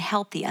 one can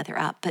help the other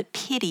up, but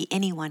pity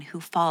anyone who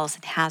falls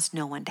and has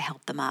no one to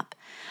help them up.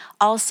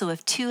 Also,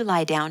 if 2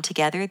 lie down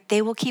together,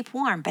 they will keep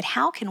warm, but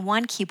how can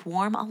one keep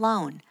warm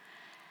alone?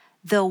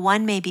 Though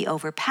one may be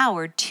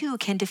overpowered, 2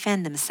 can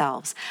defend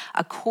themselves.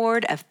 A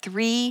cord of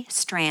 3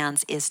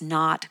 strands is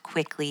not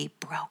quickly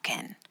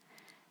broken.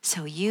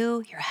 So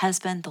you, your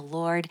husband, the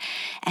Lord,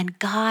 and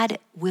God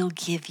will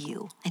give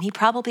you, and he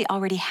probably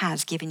already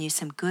has given you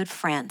some good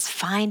friends.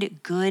 Find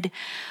good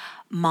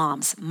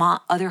moms,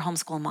 other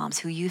homeschool moms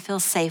who you feel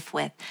safe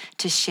with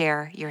to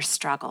share your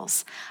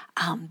struggles.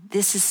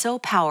 This is so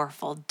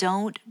powerful.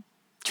 Don't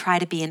try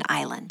to be an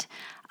island.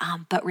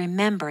 But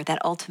remember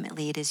that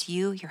ultimately it is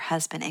you, your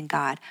husband, and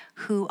God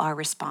who are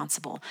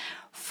responsible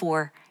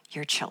for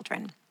your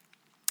children.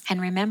 And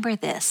remember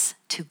this,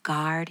 to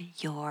guard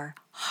your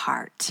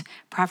heart.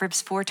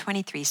 Proverbs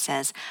 4:23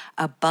 says,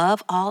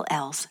 above all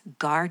else,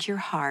 guard your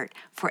heart,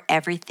 for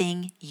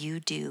everything you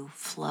do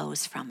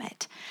flows from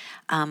it.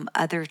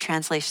 Other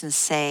translations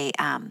say,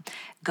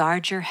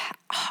 guard your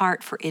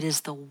heart, for it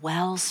is the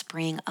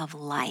wellspring of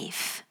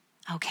life.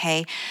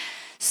 Okay?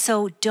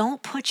 So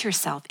don't put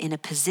yourself in a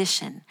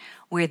position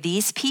where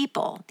these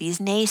people, these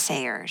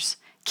naysayers,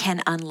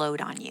 can unload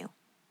on you.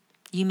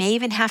 You may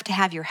even have to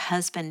have your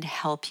husband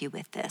help you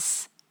with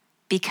this,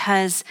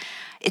 because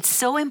it's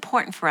so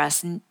important for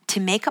us to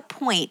make a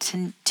point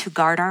to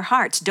guard our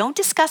hearts. Don't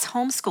discuss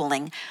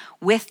homeschooling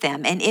with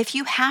them. And if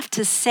you have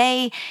to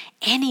say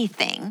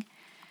anything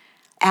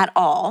at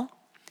all,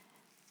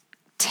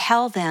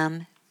 tell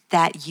them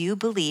that you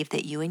believe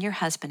that you and your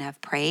husband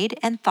have prayed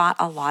and thought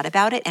a lot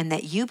about it, and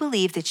that you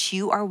believe that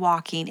you are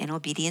walking in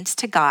obedience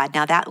to God.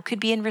 Now, that could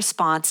be in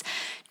response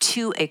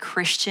to a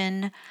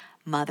Christian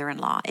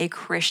mother-in-law, a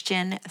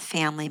Christian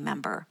family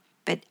member.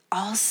 But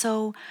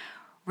also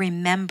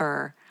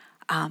remember,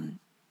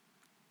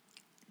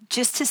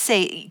 just to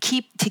say,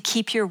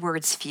 keep your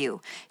words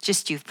few.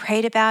 Just you've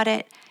prayed about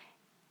it,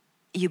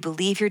 you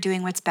believe you're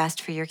doing what's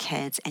best for your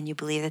kids, and you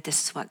believe that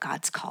this is what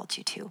God's called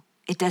you to.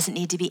 It doesn't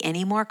need to be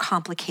any more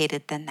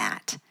complicated than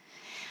that.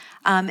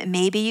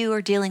 Maybe you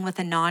are dealing with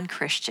a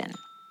non-Christian.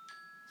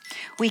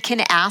 We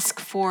can ask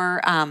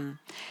for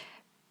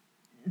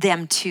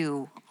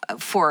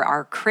for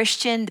our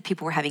Christian, the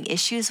people we're having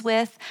issues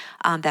with,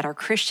 that are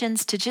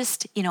Christians, to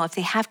just, if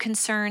they have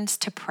concerns,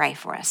 to pray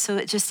for us.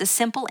 So just a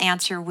simple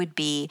answer would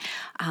be,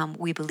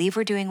 we believe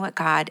we're doing what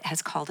God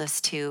has called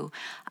us to.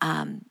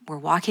 We're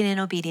walking in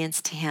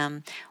obedience to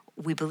Him.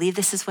 We believe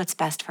this is what's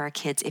best for our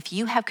kids. If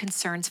you have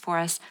concerns for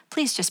us,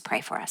 please just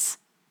pray for us.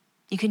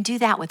 You can do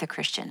that with a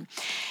Christian.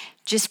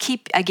 Just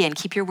keep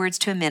your words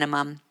to a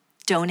minimum.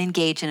 Don't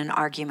engage in an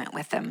argument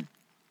with them.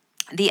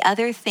 The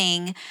other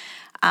thing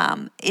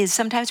is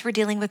sometimes we're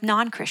dealing with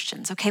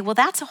non-Christians. Okay, well,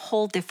 that's a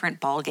whole different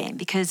ballgame,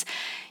 because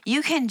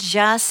you can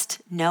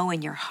just know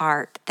in your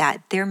heart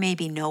that there may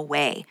be no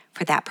way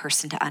for that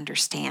person to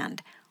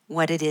understand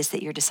what it is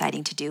that you're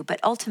deciding to do. But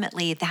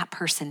ultimately, that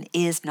person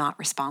is not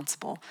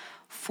responsible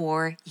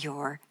for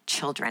your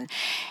children.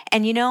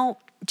 And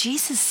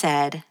Jesus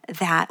said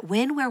that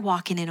when we're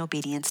walking in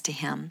obedience to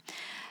Him,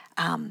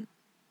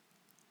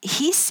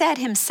 He said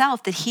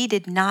Himself that He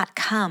did not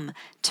come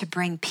to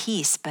bring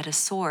peace, but a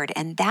sword.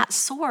 And that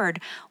sword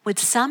would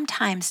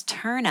sometimes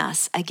turn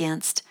us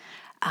against,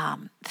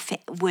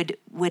 would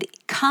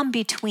come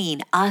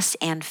between us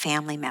and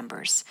family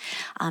members.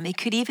 It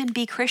could even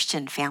be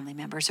Christian family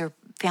members, or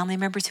family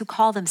members who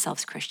call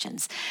themselves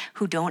Christians,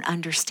 who don't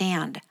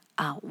understand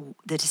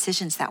the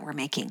decisions that we're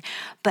making.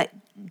 But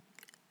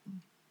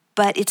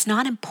it's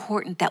not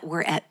important that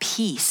we're at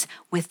peace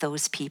with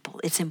those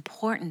people. It's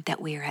important that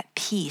we are at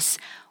peace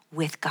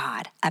with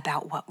God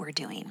about what we're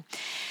doing.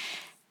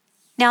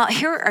 Now,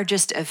 here are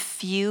just a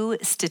few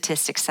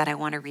statistics that I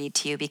want to read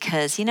to you,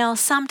 because,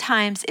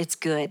 sometimes it's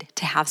good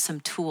to have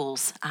some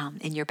tools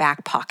in your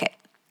back pocket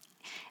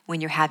when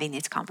you're having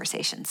these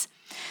conversations.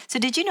 So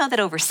did you know that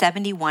over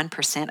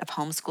 71% of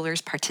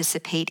homeschoolers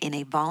participate in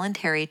a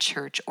voluntary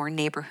church or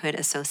neighborhood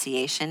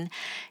association,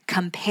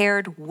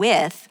 compared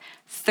with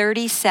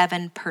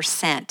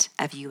 37%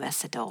 of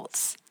U.S.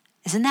 adults?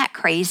 Isn't that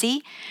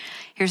crazy?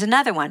 Here's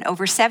another one.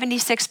 Over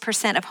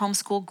 76% of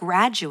homeschool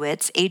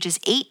graduates ages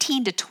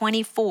 18 to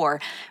 24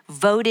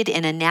 voted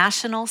in a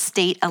national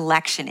state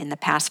election in the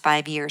past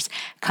 5 years,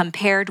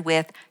 compared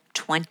with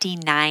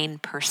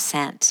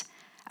 29%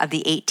 of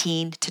the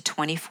 18 to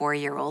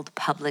 24-year-old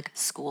public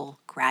school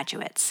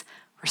graduates.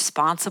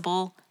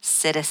 Responsible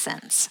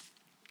citizens.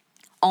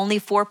 Only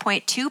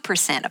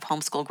 4.2% of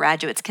homeschool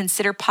graduates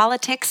consider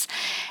politics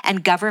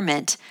and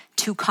government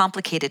too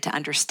complicated to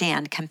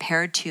understand,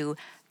 compared to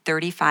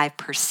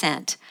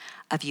 35%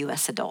 of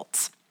U.S.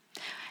 adults.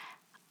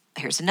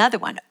 Here's another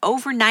one.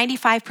 Over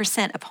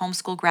 95% of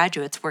homeschool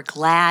graduates were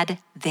glad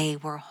they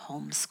were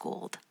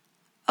homeschooled.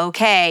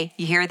 Okay,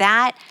 you hear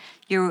that?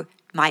 You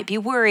might be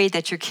worried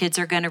that your kids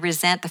are going to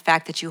resent the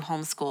fact that you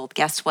homeschooled.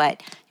 Guess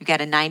what? You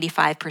got a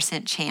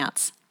 95%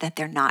 chance that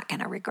they're not going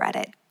to regret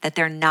it, that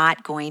they're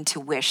not going to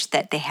wish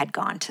that they had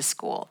gone to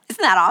school.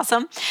 Isn't that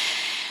awesome?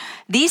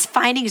 These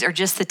findings are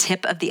just the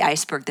tip of the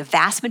iceberg. The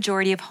vast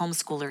majority of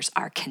homeschoolers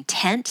are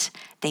content,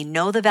 they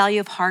know the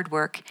value of hard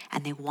work,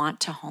 and they want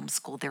to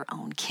homeschool their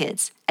own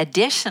kids.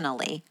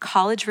 Additionally,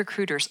 college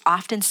recruiters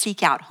often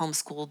seek out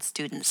homeschooled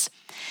students.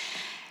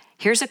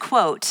 Here's a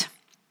quote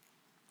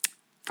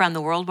from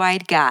the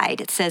Worldwide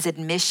Guide. It says,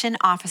 admission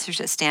officers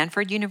at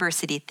Stanford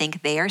University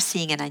think they are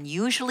seeing an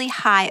unusually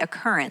high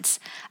occurrence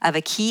of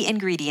a key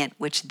ingredient,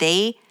 which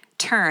they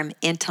term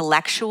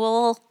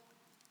intellectual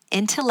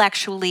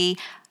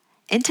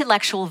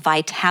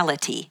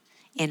vitality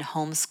in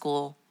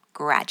homeschool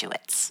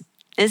graduates.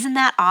 Isn't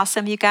that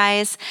awesome, you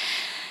guys?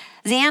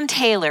 Zan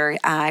Taylor,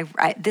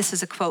 this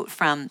is a quote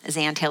from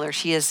Zan Taylor.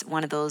 She is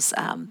one of those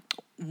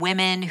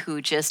women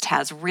who just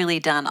has really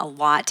done a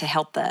lot to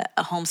help the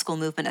homeschool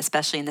movement,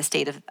 especially in the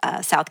state of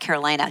South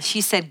Carolina.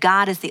 She said,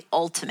 God is the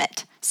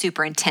ultimate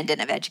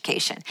superintendent of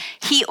education.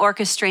 He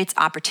orchestrates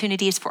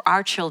opportunities for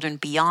our children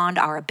beyond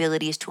our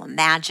abilities to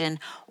imagine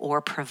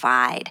or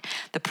provide.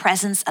 The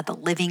presence of the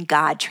living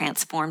God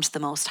transforms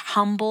the most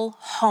humble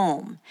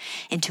home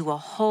into a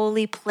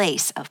holy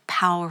place of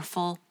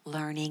powerful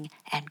learning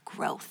and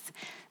growth.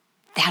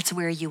 That's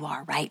where you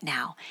are right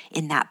now,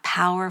 in that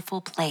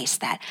powerful place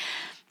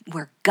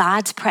where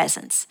God's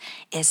presence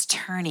is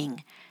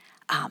turning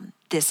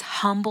this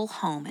humble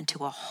home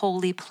into a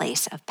holy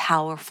place of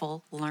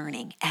powerful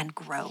learning and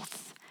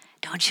growth.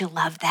 Don't you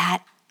love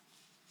that?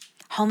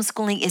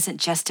 Homeschooling isn't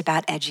just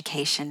about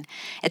education.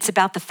 It's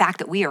about the fact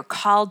that we are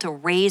called to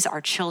raise our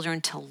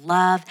children to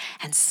love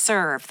and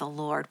serve the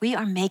Lord. We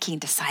are making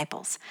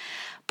disciples.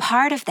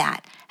 Part of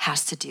that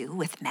has to do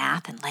with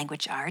math and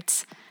language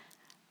arts,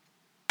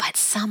 but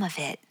some of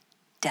it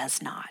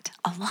does not.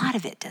 A lot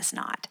of it does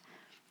not.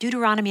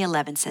 Deuteronomy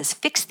 11 says,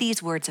 "Fix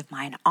these words of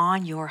mine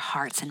on your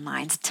hearts and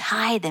minds.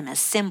 Tie them as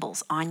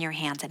symbols on your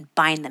hands and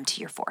bind them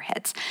to your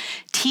foreheads.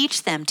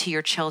 Teach them to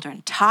your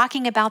children,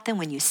 talking about them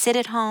when you sit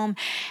at home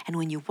and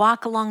when you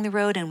walk along the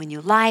road and when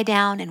you lie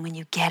down and when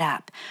you get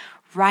up.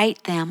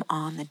 Write them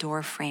on the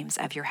door frames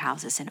of your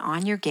houses and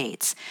on your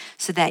gates,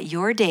 so that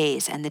your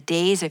days and the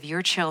days of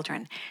your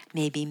children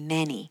may be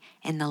many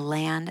in the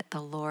land the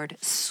Lord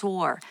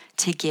swore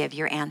to give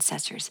your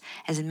ancestors,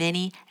 as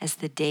many as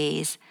the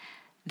days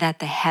that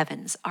the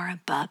heavens are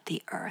above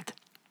the earth."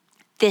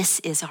 This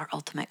is our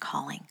ultimate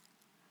calling.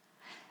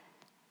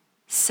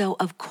 So,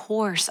 of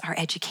course, our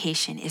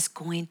education is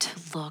going to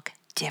look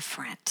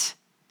different.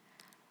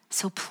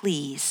 So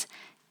please,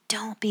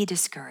 don't be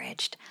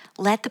discouraged.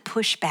 Let the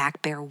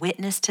pushback bear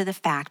witness to the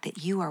fact that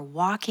you are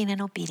walking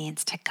in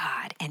obedience to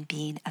God and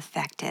being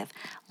effective.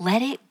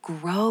 Let it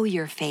grow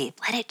your faith.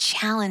 Let it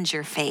challenge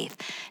your faith,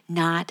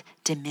 not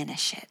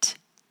diminish it.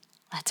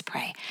 Let's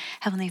pray.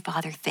 Heavenly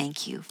Father,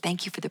 thank you.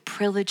 Thank you for the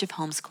privilege of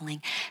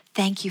homeschooling.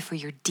 Thank you for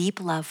your deep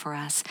love for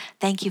us.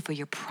 Thank you for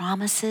your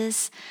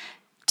promises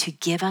to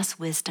give us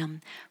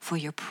wisdom, for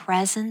your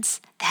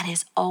presence that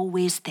is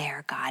always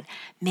there, God.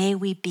 May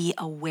we be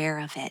aware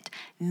of it.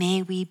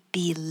 May we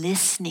be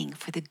listening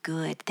for the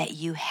good that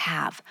you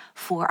have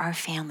for our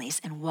families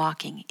and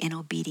walking in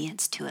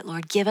obedience to it.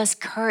 Lord, give us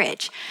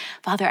courage.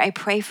 Father, I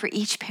pray for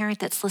each parent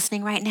that's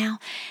listening right now.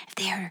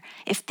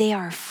 If they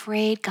are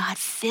afraid, God,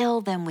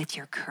 fill them with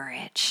your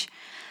courage.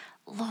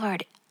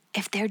 Lord,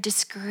 if they're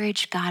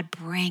discouraged, God,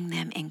 bring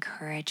them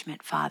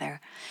encouragement,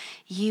 Father.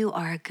 You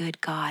are a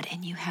good God,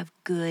 and you have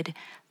good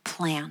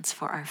plans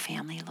for our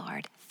family,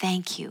 Lord.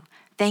 Thank you.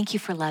 Thank you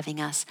for loving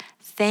us.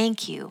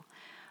 Thank you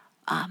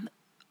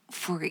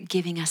for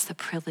giving us the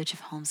privilege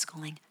of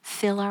homeschooling.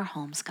 Fill our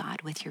homes,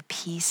 God, with your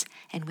peace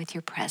and with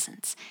your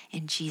presence.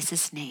 In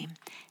Jesus' name,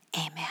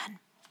 amen.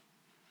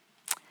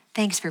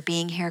 Thanks for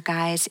being here,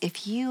 guys.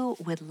 If you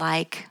would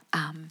like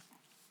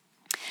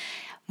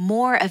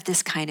more of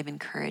this kind of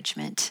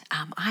encouragement,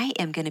 I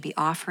am going to be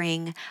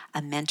offering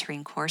a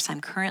mentoring course.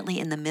 I'm currently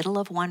in the middle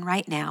of one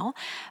right now,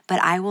 but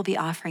I will be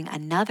offering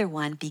another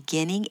one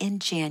beginning in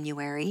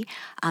January.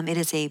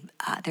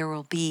 There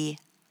will be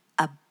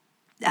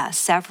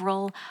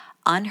several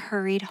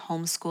unhurried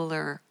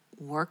homeschooler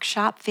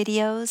workshop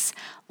videos,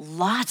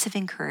 lots of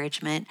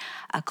encouragement,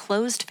 a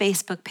closed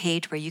Facebook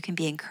page where you can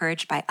be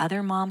encouraged by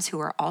other moms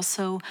who are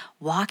also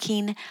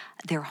walking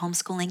their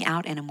homeschooling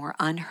out in a more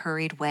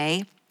unhurried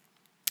way.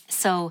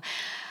 So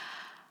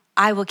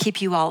I will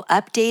keep you all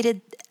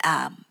updated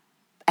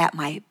at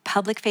my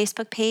public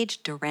Facebook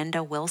page,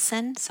 Dorinda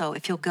Wilson. So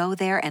if you'll go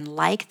there and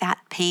like that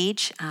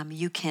page,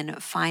 you can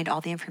find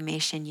all the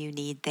information you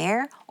need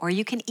there, or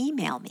you can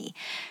email me,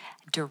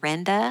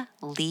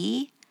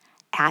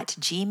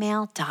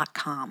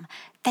 dorindalee@gmail.com.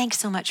 Thanks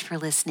so much for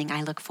listening.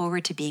 I look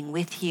forward to being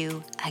with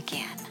you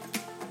again.